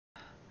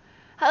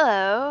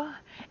Hello,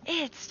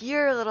 it's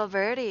your little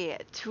birdie,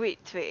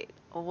 Tweet Tweet.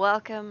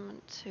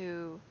 Welcome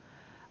to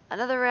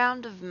another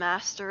round of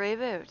Master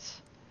Reboot.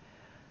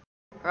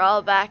 We're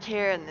all back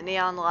here in the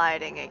neon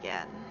lighting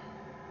again.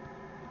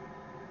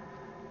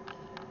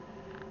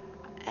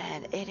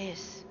 And it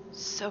is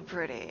so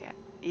pretty.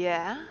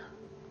 Yeah?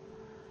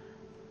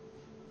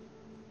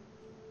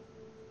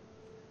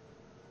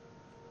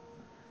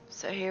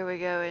 So here we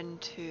go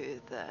into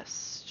the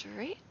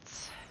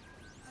streets.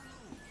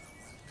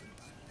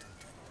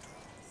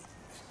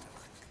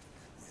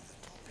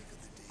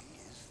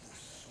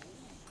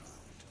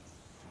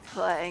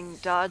 Playing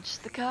Dodge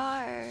the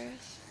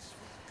Cars.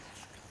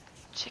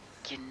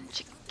 Chicken,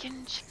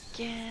 chicken,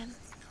 chicken.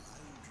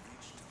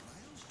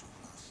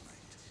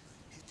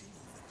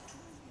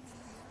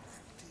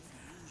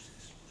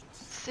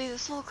 See,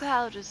 this little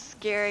cloud is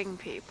scaring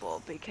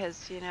people because,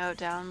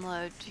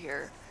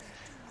 download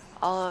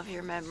all of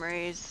your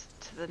memories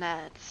to the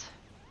net.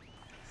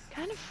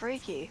 Kind of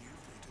freaky,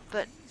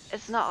 but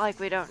it's not like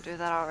we don't do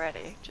that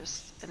already,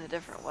 just in a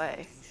different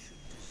way.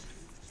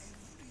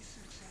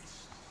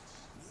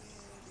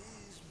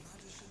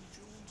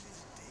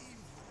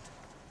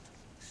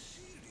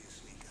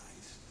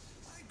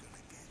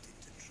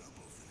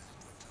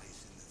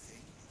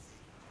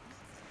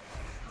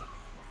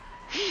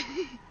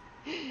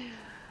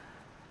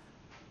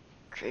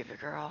 Creepy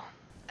girl.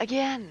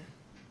 Again!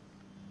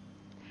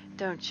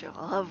 Don't you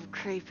love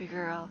Creepy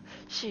Girl?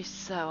 She's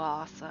so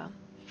awesome.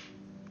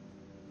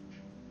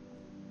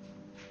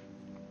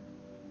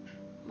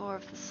 More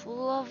of this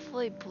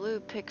lovely blue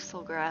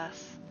pixel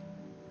grass.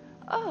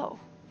 Oh!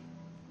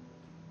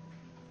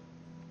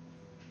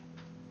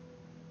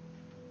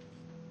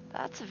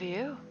 That's a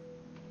view.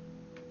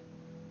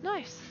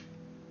 Nice.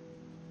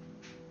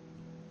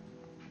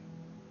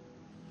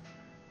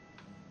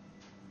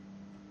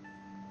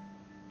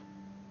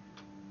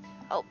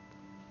 Oh.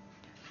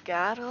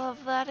 Gotta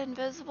love that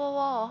invisible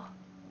wall.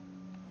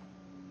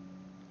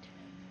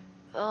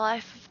 The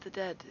life of the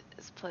dead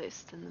is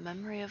placed in the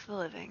memory of the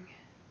living.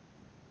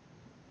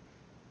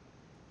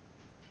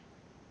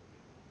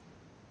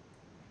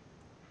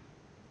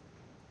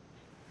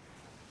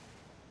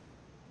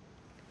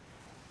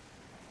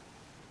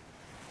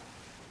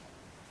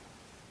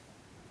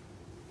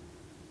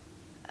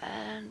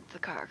 And the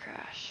car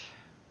crash.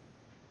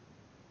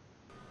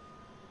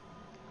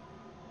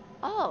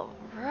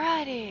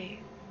 Alrighty.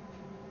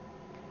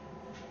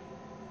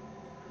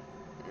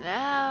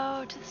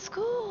 Now to the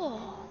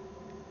school.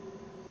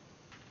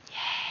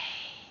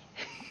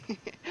 Yay.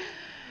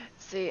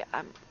 See,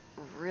 I'm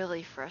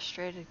really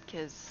frustrated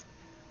because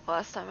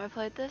last time I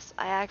played this,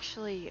 I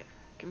actually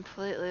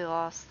completely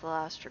lost the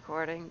last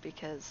recording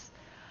because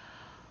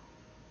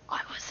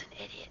I was an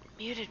idiot and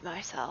muted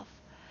myself.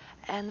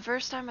 And the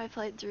first time I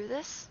played through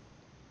this,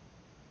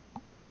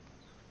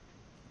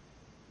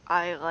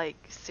 I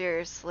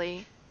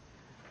seriously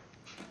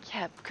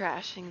kept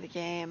crashing the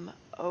game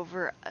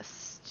over a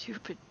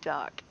stupid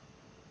duck.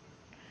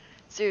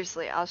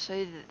 Seriously, I'll show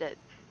you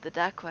the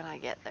duck when I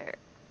get there.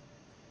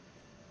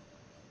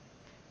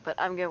 But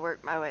I'm gonna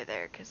work my way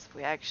there because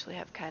we actually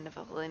have kind of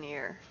a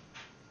linear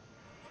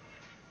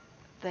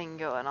thing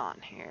going on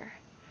here.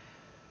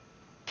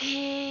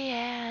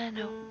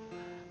 Piano,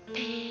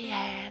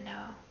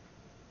 piano.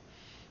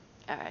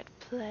 Alright,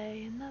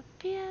 playing the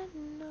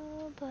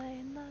piano,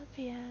 playing the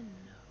piano,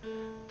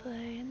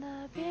 playing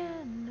the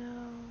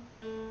piano.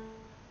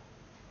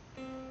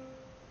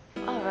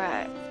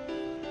 Alright.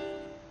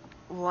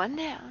 One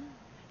down.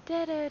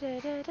 Da da da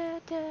da da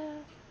da.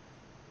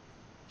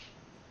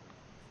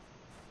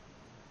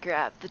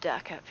 Grab the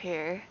duck up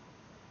here.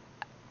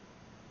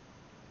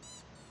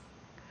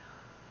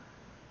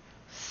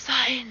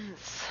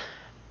 Science.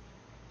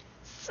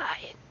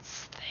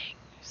 Science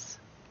things.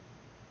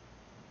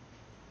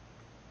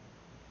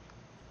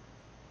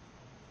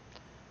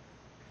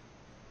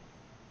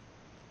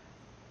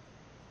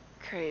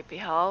 Creepy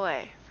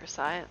hallway for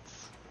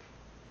science.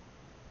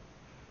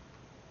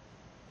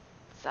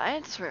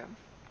 Science room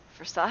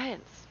for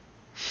science.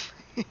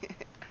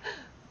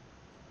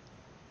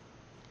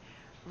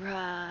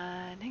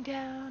 Running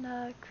down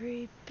a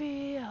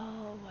creepy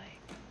hallway.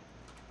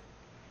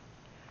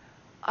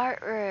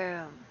 Art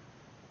room.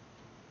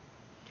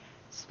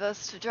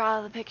 Supposed to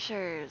draw the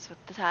pictures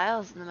with the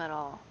tiles in the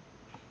middle.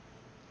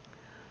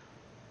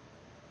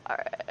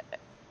 Alright.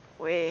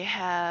 We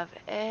have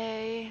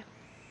a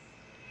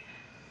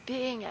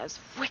being as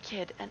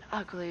wicked and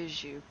ugly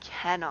as you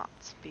cannot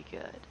be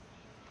good.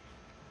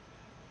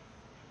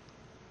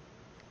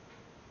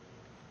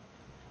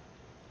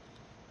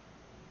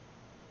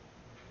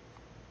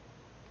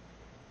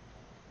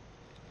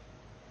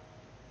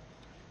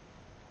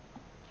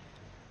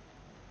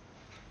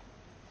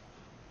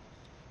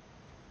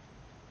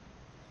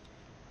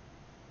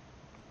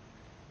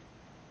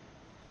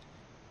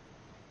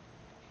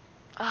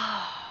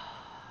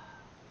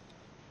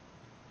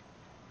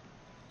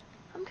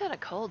 I'm kinda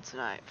cold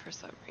tonight for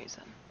some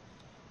reason.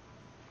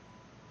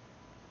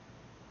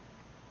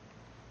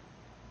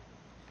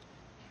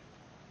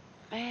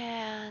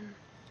 Man,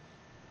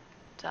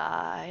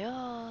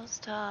 Tiles,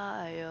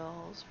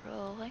 tiles,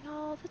 rolling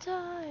all the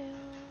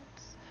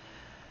tiles.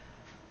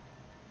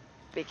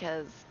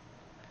 Because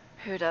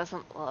who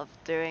doesn't love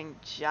doing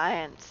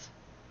giant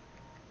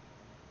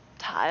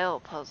tile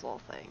puzzle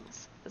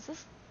things? Is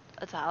this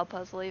a tile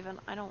puzzle even?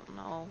 I don't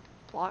know.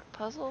 Block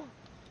puzzle?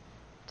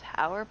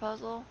 Tower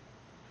puzzle?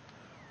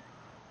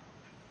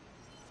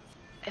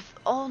 If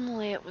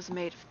only it was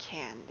made of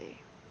candy.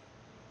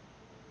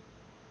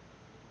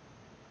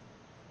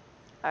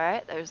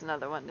 Alright, there's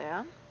another one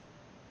down.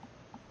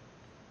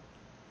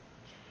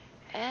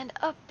 And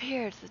up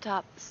here to the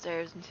top of the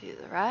stairs and to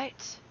the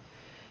right,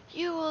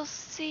 you will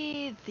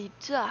see the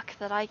duck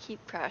that I keep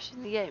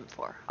crashing the game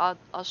for.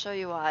 I'll show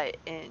you why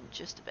in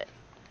just a bit.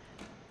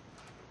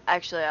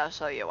 Actually, I'll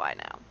show you why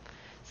now.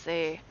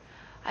 See,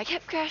 I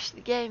kept crashing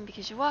the game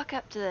because you walk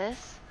up to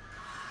this,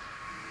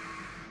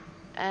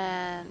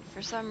 and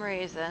for some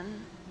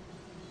reason,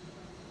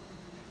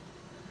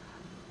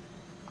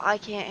 I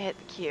can't hit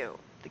the Q.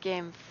 The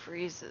game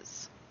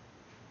freezes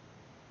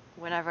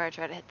whenever I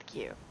try to hit the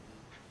Q.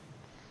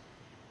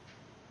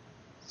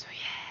 So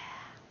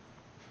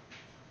yeah.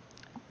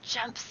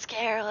 Jump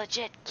scare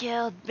legit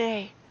killed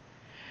me.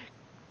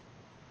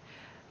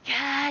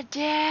 God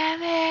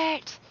damn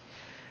it!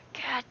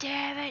 God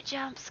damn it,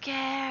 jump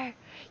scare!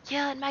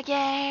 Killing my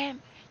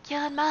game!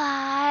 Killing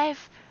my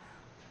life!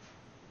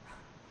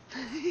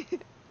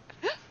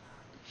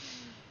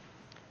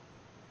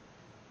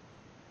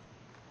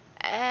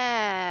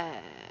 And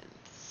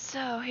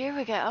so here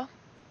we go.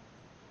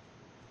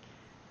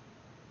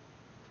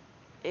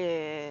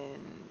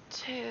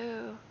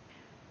 Into...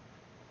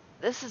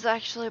 This is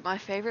actually my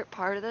favorite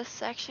part of this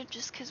section,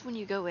 just because when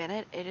you go in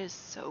it, it is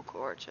so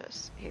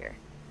gorgeous. Here.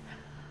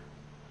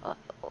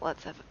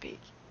 Let's have a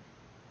peek.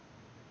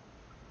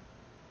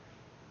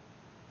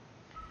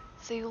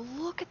 See,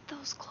 look at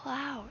those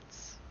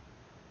clouds.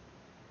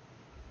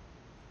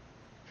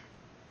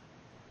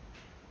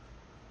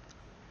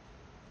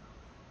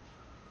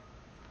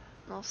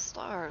 And those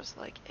stars,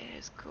 like, it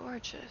is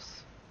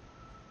gorgeous.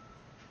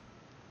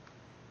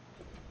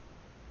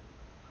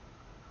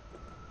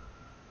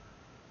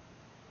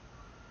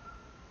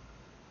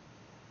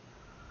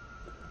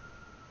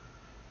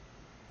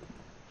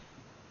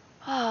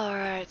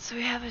 Alright, so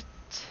we have it.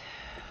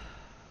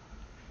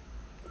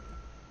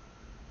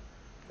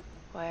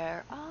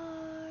 Where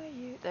are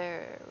you?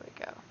 There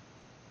we go.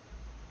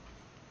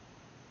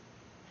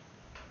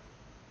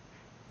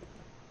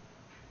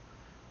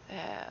 We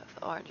have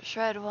the orange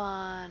red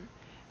one.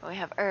 And we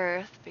have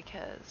Earth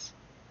because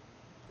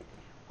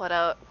what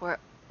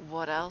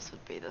else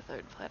would be the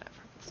third planet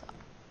from the sun?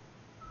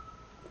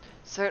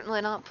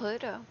 Certainly not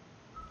Pluto.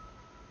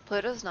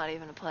 Pluto's not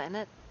even a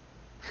planet.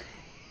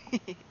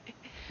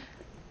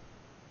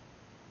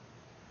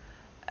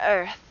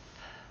 Earth.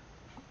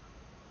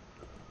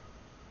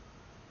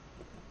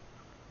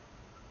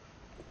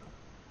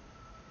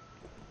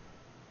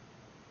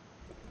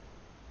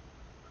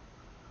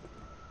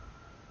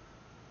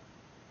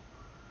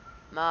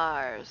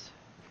 Mars.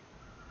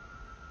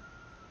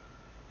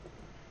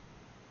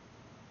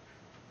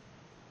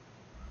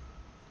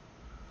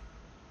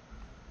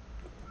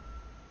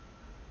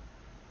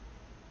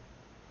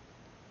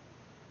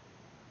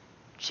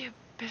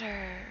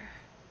 Jupiter.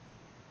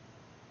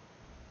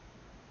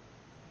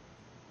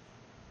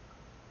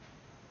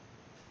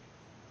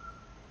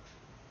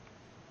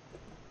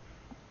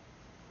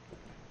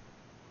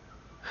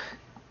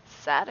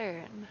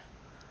 Saturn.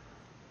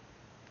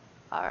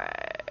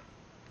 Alright.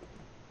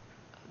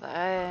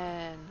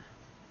 Then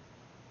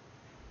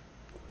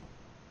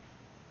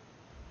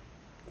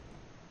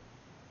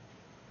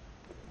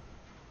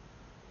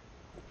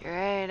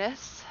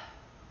Uranus.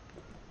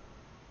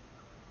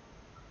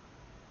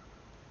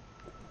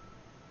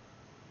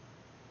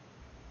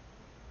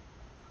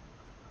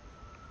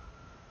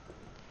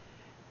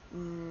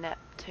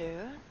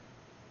 Neptune.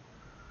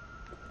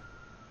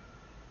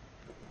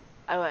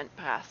 I went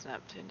past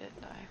Neptune,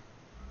 didn't I?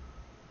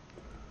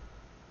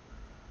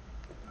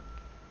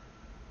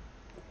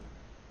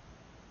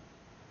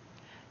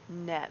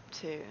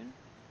 Neptune.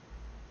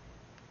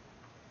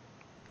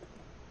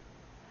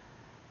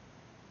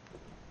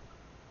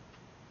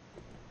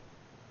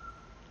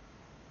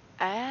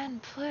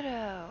 And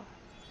Pluto.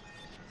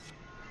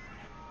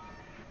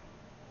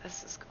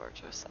 This is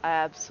gorgeous. I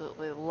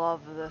absolutely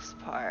love this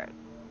part.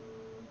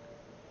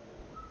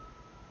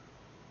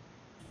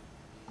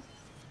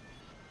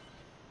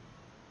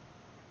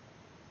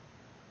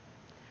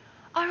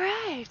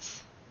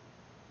 Alright.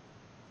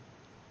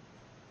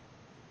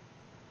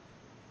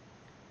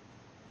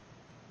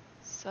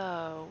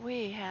 So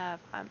we have,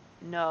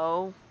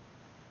 no.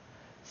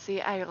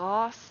 See, I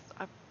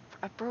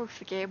broke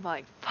the game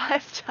like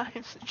 5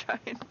 times trying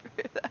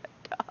through that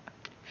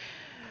dock.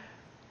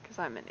 Because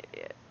I'm an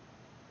idiot.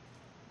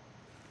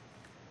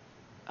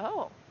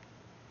 Oh.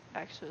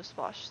 Actually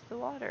splashed the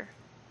water.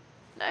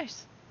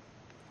 Nice.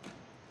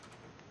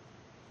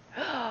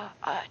 A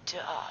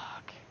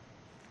dog.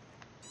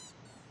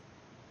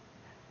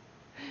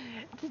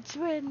 The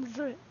twins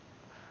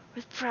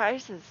with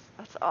prizes.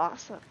 That's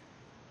awesome.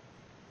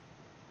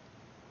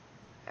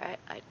 Alright,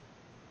 I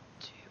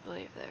do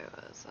believe there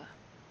was a...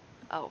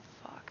 Oh,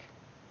 fuck.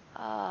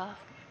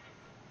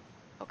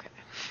 Okay.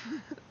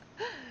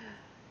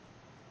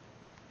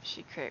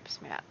 She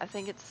creeps me out. I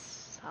think it's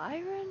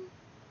Siren?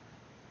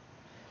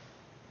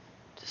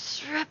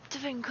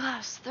 Disruptive in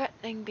class,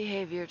 threatening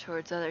behavior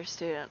towards other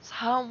students.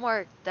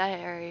 Homework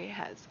diary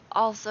has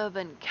also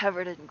been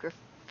covered in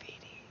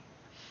graffiti.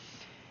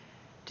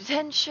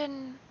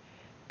 Detention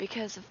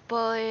because of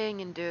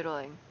bullying and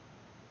doodling.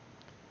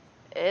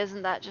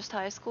 Isn't that just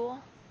high school?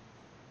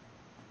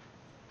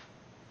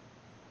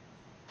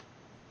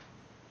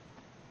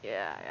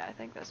 Yeah, I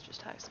think that's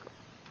just high school.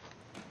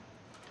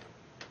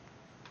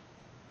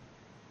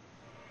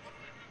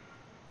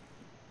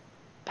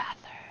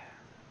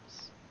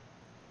 Bathrooms.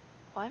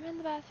 Why am I in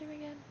the bathroom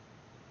again?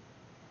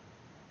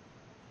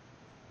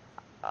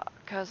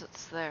 'Cause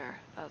it's there.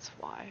 That's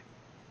why.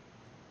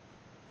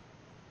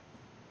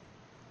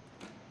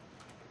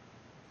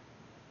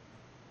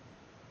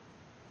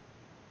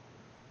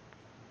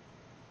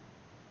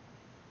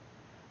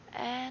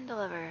 And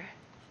deliver.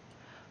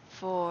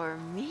 For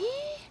me?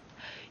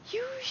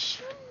 You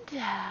shouldn't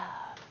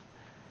have.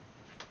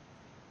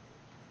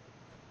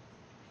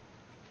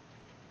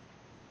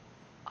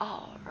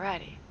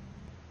 Alrighty.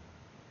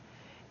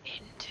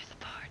 Into the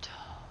portal.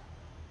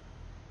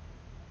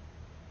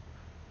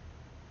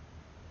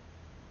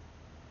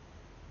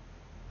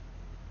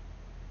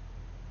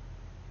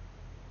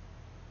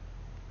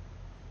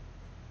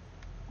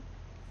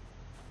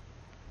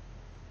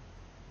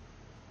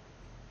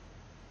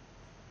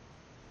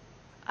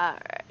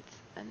 Alright,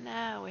 and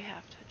now we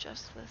have to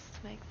adjust this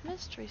to make the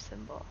mystery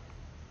symbol,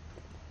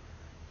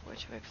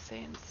 which we've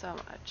seen so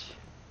much.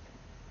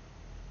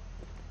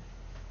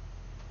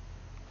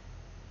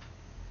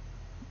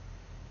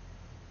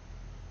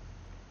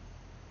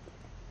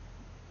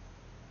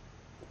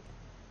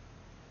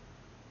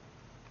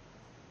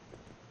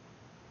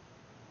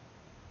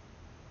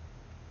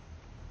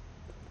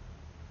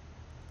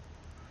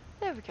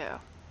 There we go.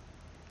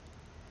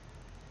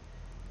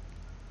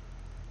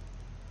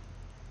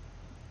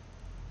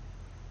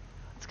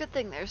 It's a good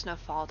thing there's no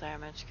fall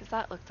damage, because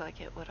that looked like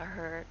it would have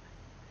hurt.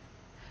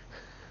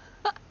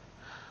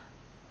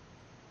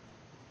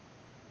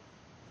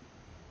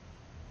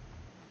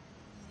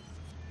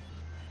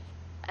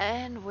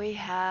 And we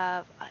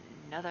have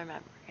another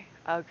memory.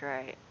 Oh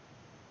great.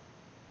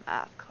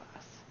 Math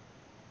class.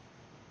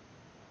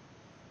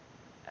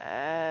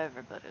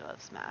 Everybody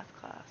loves math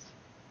class.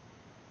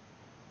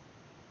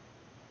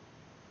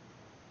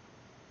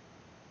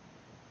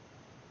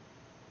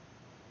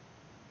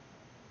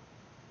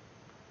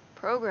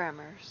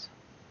 Programmers.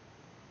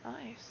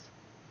 Nice.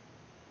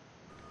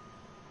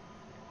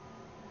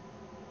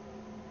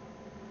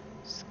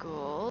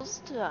 School's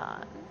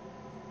done.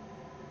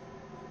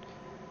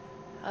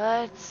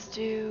 Let's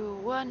do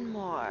one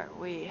more.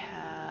 We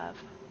have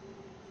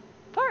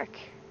park.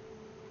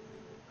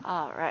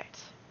 Alright.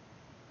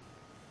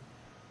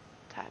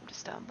 Time to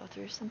stumble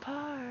through some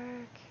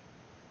park.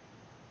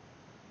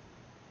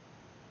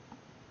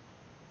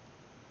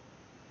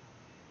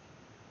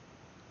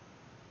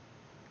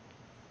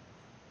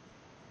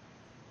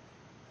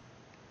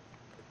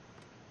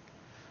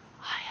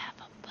 I have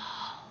a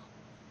ball.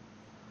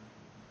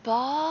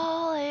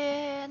 Ball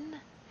in.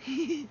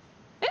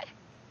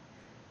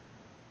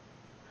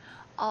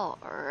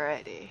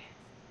 Alrighty.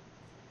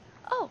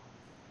 Oh.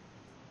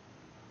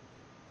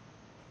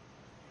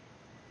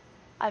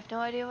 I have no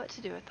idea what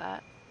to do with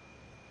that.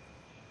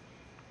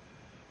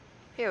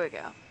 Here we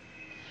go.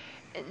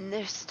 In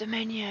this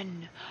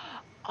dominion,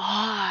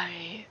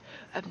 I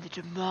am the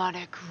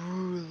demonic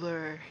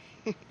ruler.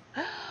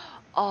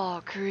 All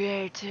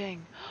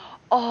creating,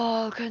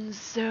 all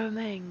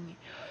consuming.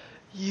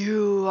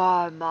 You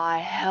are my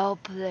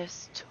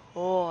helpless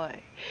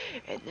toy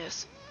in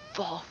this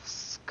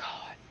false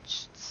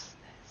consciousness.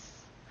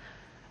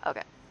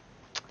 Okay.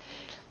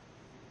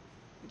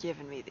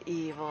 Giving me the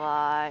evil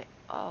eye.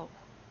 Oh.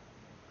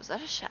 Was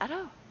that a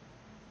shadow?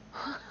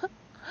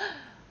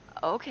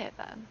 Okay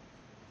then.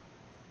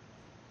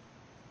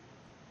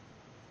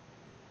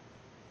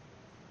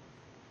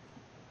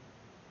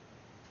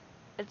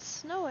 It's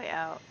snowy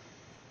out.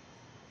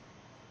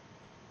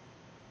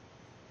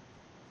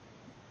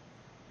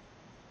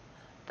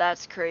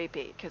 That's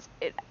creepy, because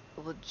it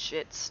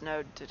legit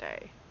snowed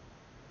today.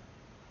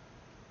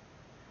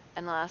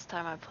 And the last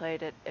time I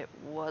played it, it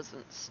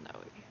wasn't snowy.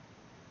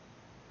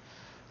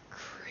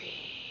 Creepy.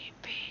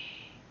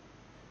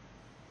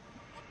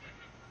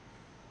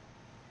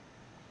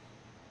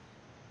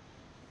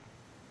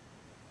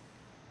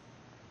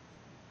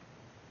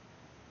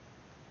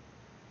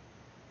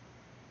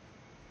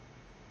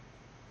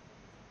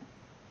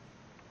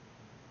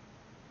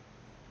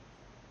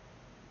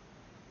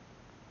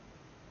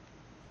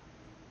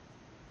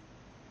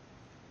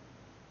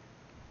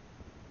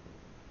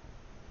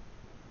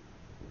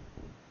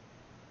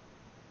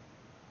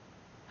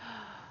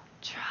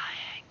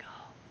 Triangle.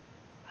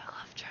 I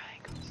love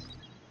triangles.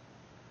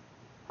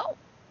 Oh!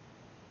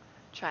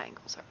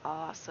 Triangles are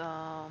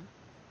awesome.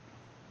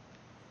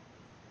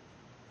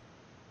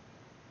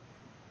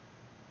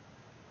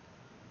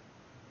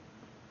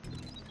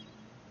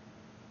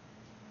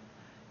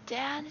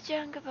 Down the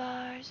jungle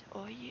bars.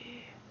 Oh yeah.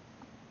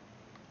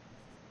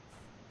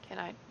 Can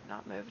I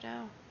not move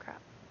now? Crap.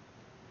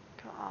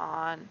 Come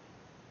on.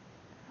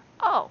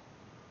 Oh!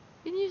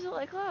 You can use it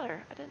like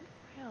ladder. I didn't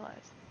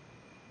realize.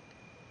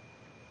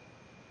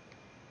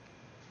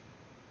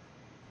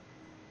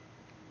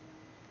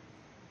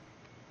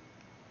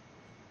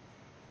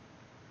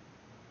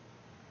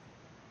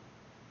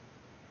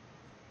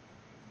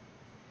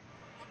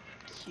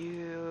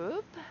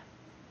 Cube.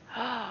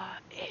 Ah,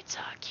 it's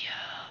a cube.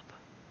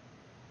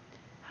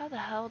 How the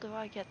hell do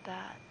I get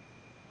that?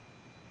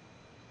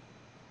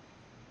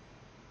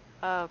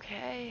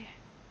 Okay.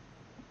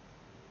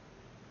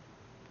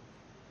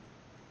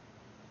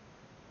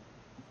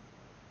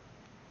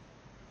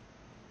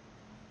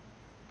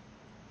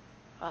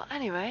 Well,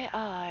 anyway,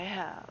 I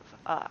have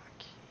a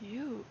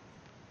cube.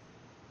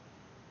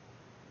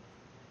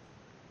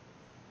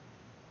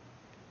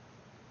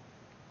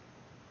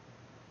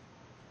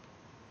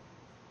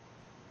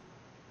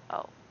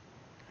 Oh.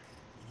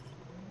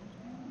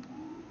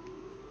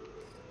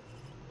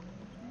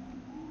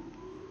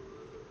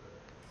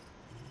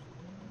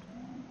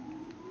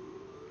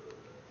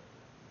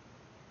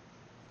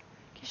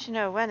 Guess you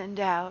know, when in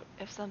doubt,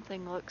 if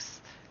something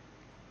looks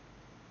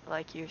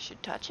like you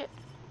should touch it,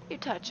 you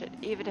touch it,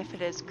 even if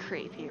it is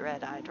creepy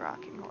red-eyed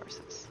rocking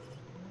horses.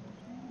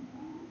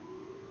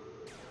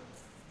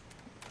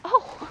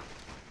 Oh!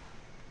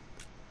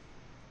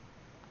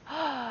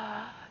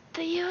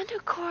 The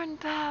unicorn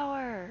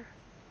power!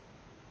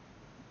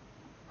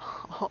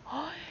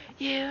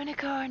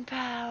 Unicorn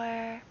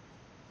power!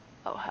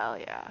 Oh, hell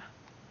yeah.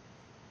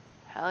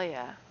 Hell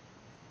yeah.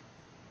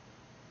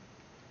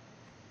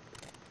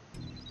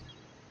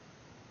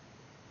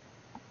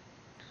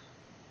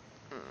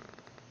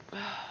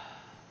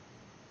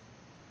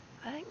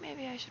 I think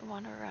maybe I should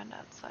wander around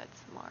outside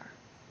some more.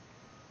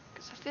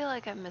 Because I feel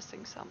like I'm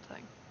missing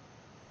something.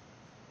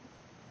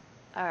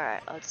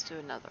 Alright, let's do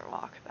another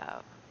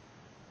walkabout.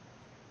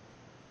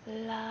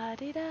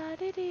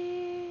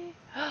 La-di-da-di-dee.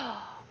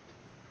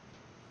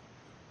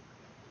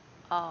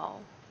 Oh.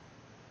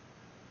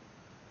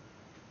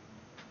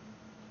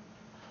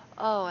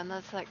 Oh, and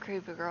that's that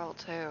creepy girl,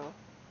 too.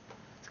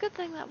 It's a good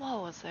thing that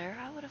wall was there.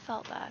 I would have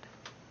felt bad.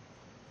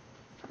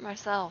 For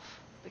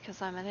myself,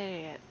 because I'm an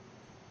idiot.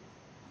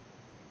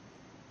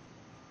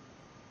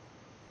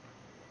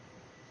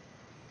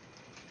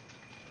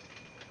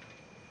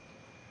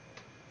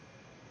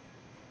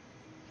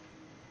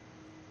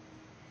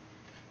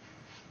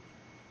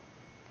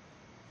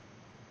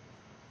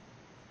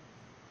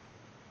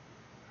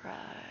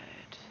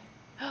 Right.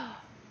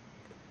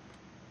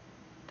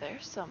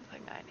 There's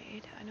something I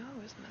need. I knew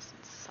I was missing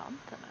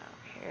something out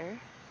here.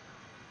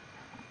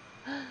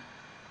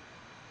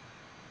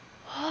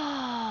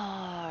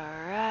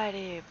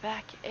 Alrighty,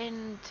 back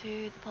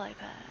into the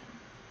playpen.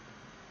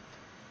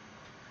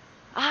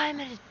 I'm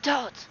an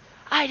adult.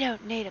 I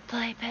don't need a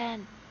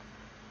playpen.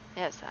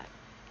 Yes, I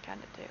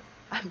kind of do.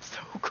 I'm so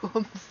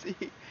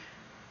clumsy.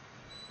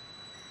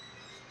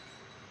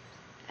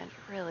 And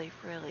really,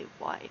 really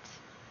white.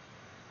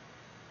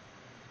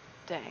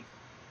 Dang.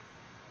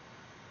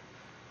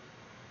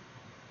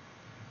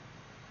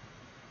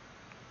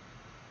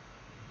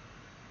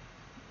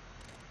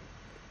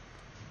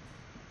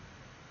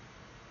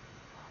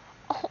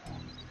 Oh.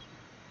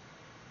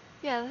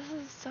 Yeah, this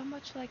is so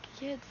much like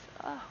kids.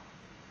 Oh.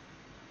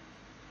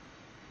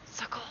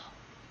 So cool.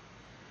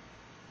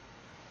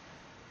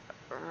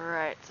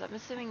 Right, so I'm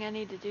assuming I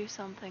need to do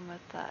something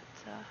with that,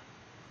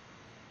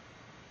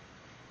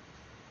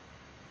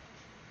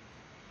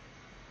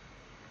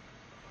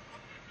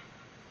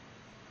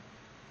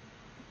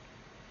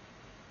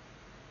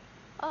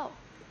 Oh.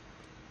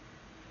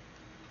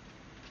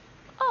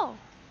 Oh.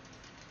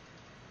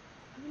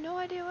 I have no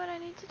idea what I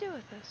need to do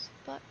with this,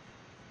 but...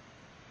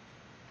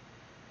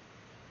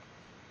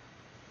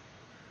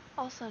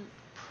 Also, I'm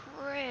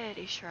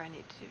pretty sure I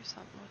need to do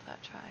something with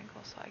that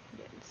triangle so I can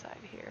get inside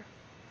here.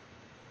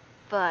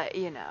 But,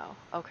 you know,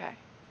 okay.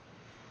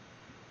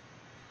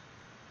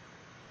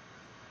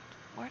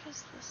 Where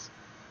does this...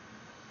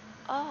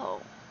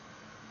 Oh.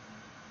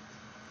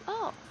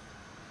 Oh.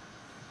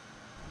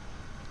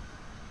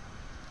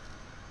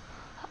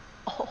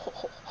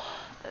 Oh,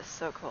 that's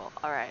so cool.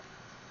 Alright.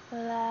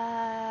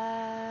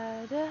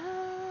 Ladder,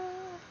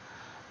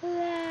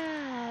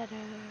 ladder.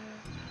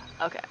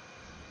 Okay.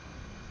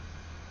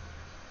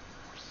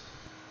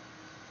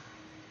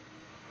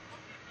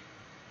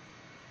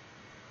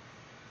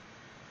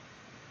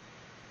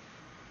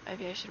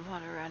 Maybe I should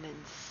wander around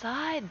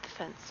inside the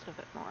fence a little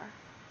bit more.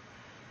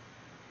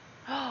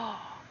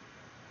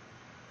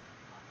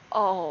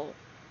 Oh,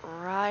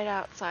 right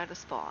outside of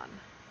spawn.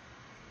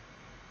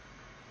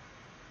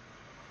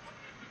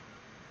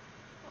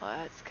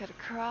 Let's get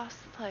across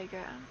the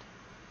playground.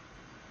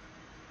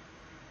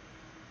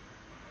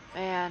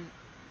 Man,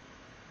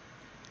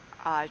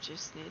 I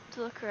just need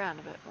to look around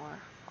a bit more.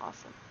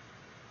 Awesome.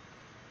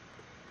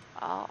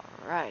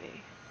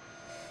 Alrighty.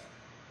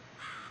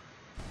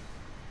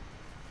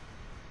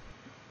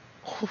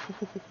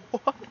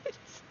 What?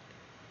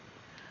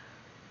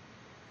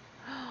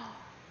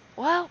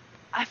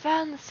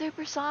 found the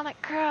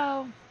supersonic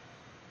crow.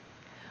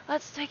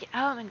 Let's take it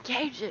home and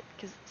cage it,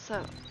 cause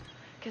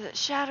it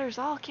shatters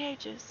all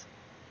cages.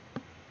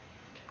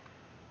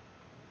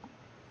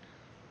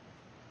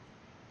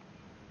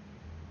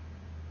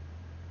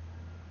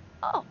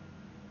 Oh,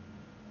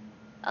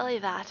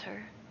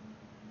 elevator.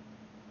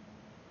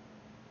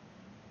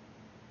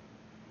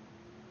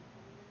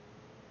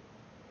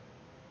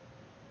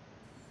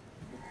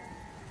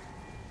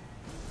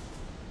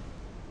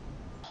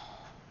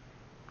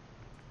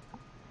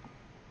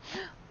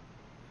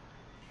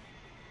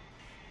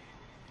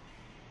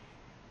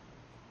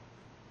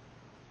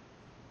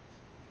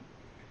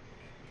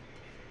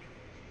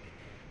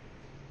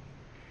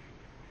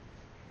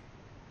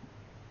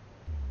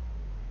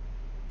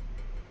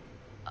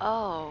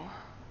 Oh.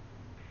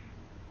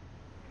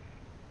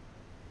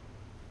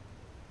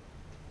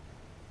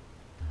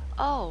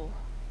 Oh.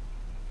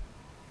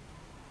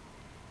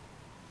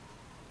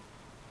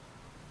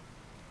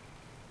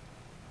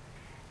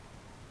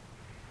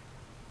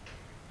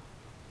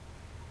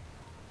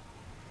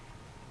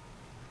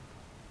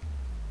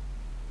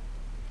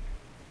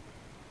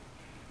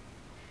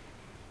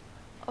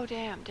 Oh,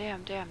 damn.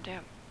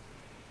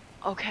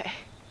 Okay.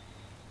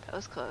 That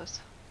was close.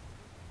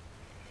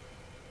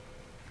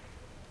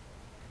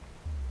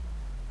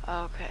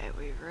 Okay,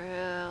 we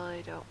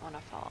really don't want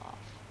to fall off.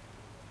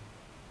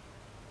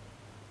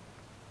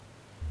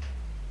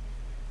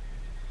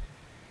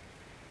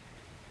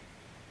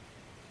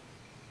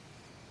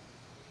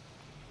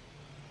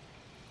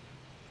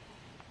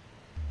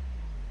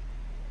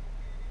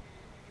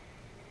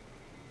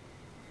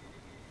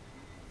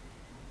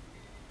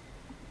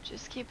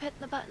 Just keep hitting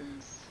the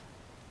buttons.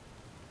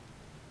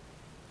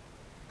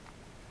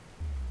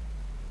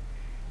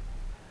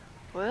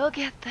 We'll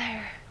get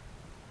there.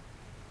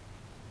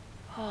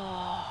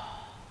 Oh.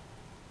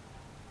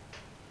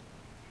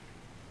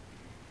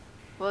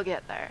 We'll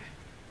get there.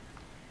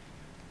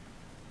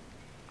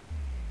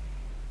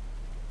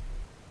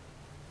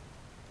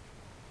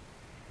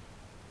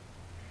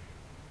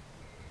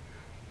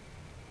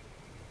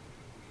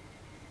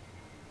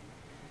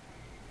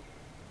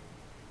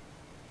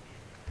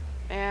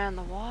 And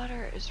the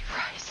water is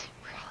rising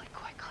really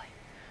quickly.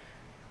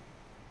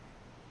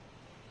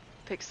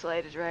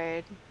 Pixelated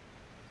raid.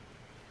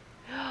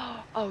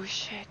 Oh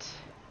shit.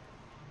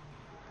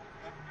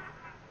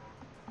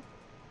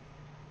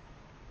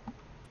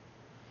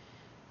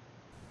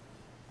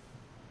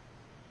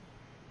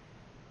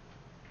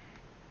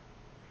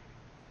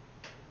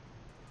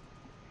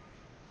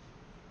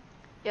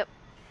 Yep,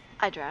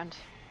 I drowned.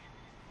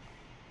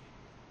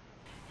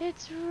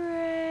 It's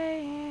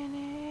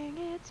raining,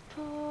 it's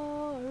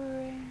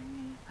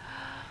pouring.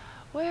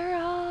 We're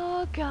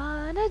all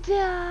gonna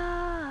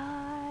die.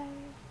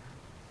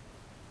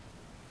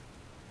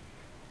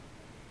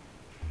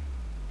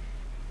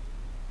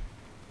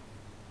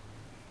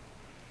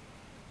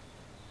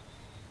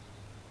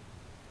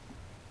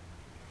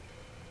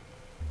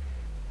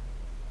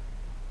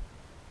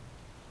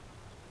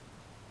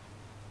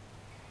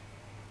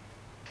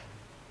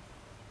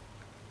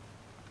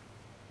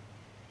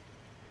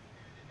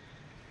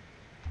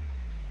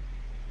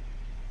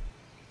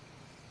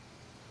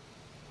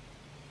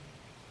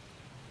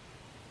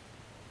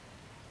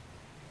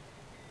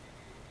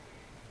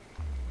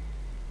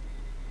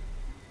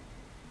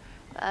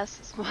 That's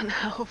just one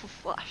hell of a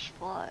flash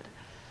flood.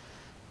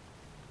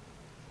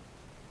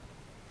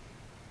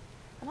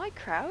 Am I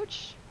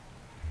crouched?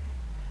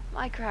 Am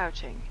I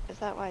crouching? Is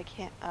that why I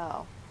can't?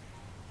 Oh.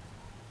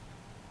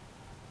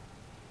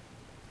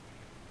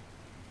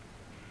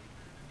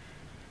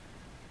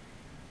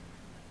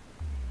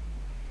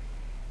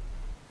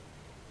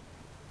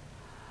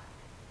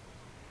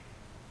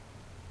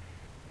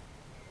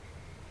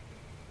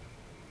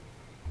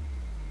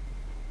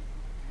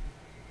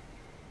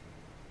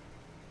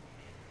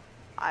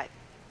 I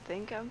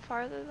think I'm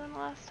farther than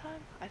last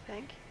time. I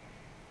think.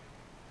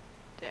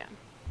 Damn.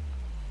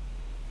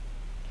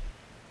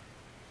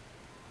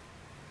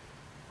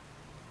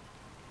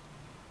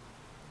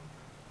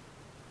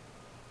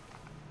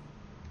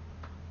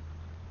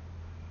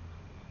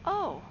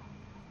 Oh.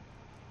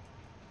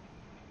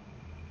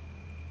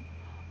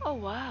 Oh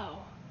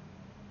wow.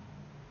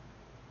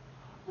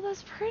 Well,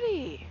 that's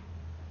pretty.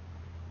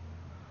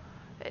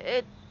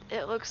 It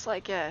looks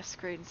like a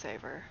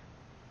screensaver.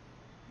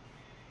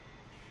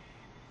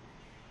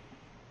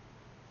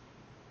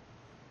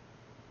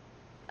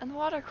 And the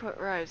water quit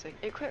rising.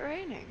 It quit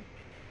raining.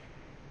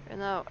 Even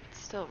though it's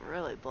still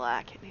really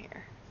black in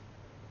here.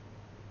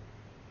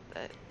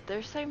 But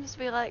there seems to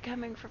be light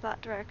coming from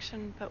that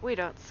direction, but we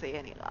don't see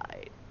any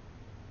light.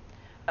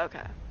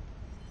 Okay.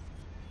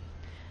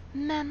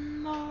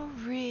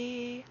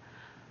 Memory.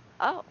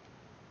 Oh.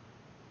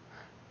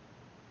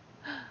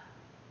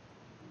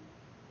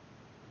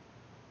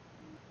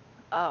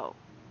 Oh.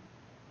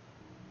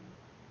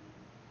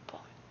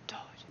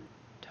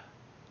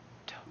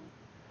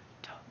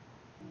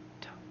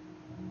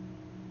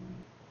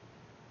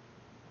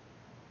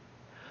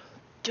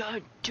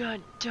 Dun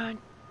dun dun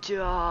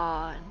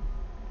dun.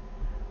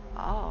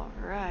 All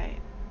right.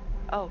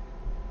 Oh,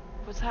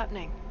 what's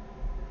happening?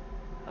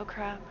 Oh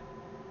crap.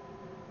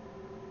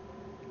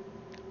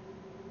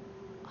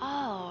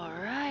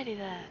 Alrighty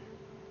then.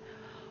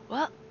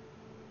 Well,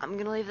 I'm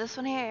gonna leave this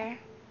one here.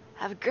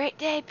 Have a great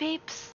day, peeps!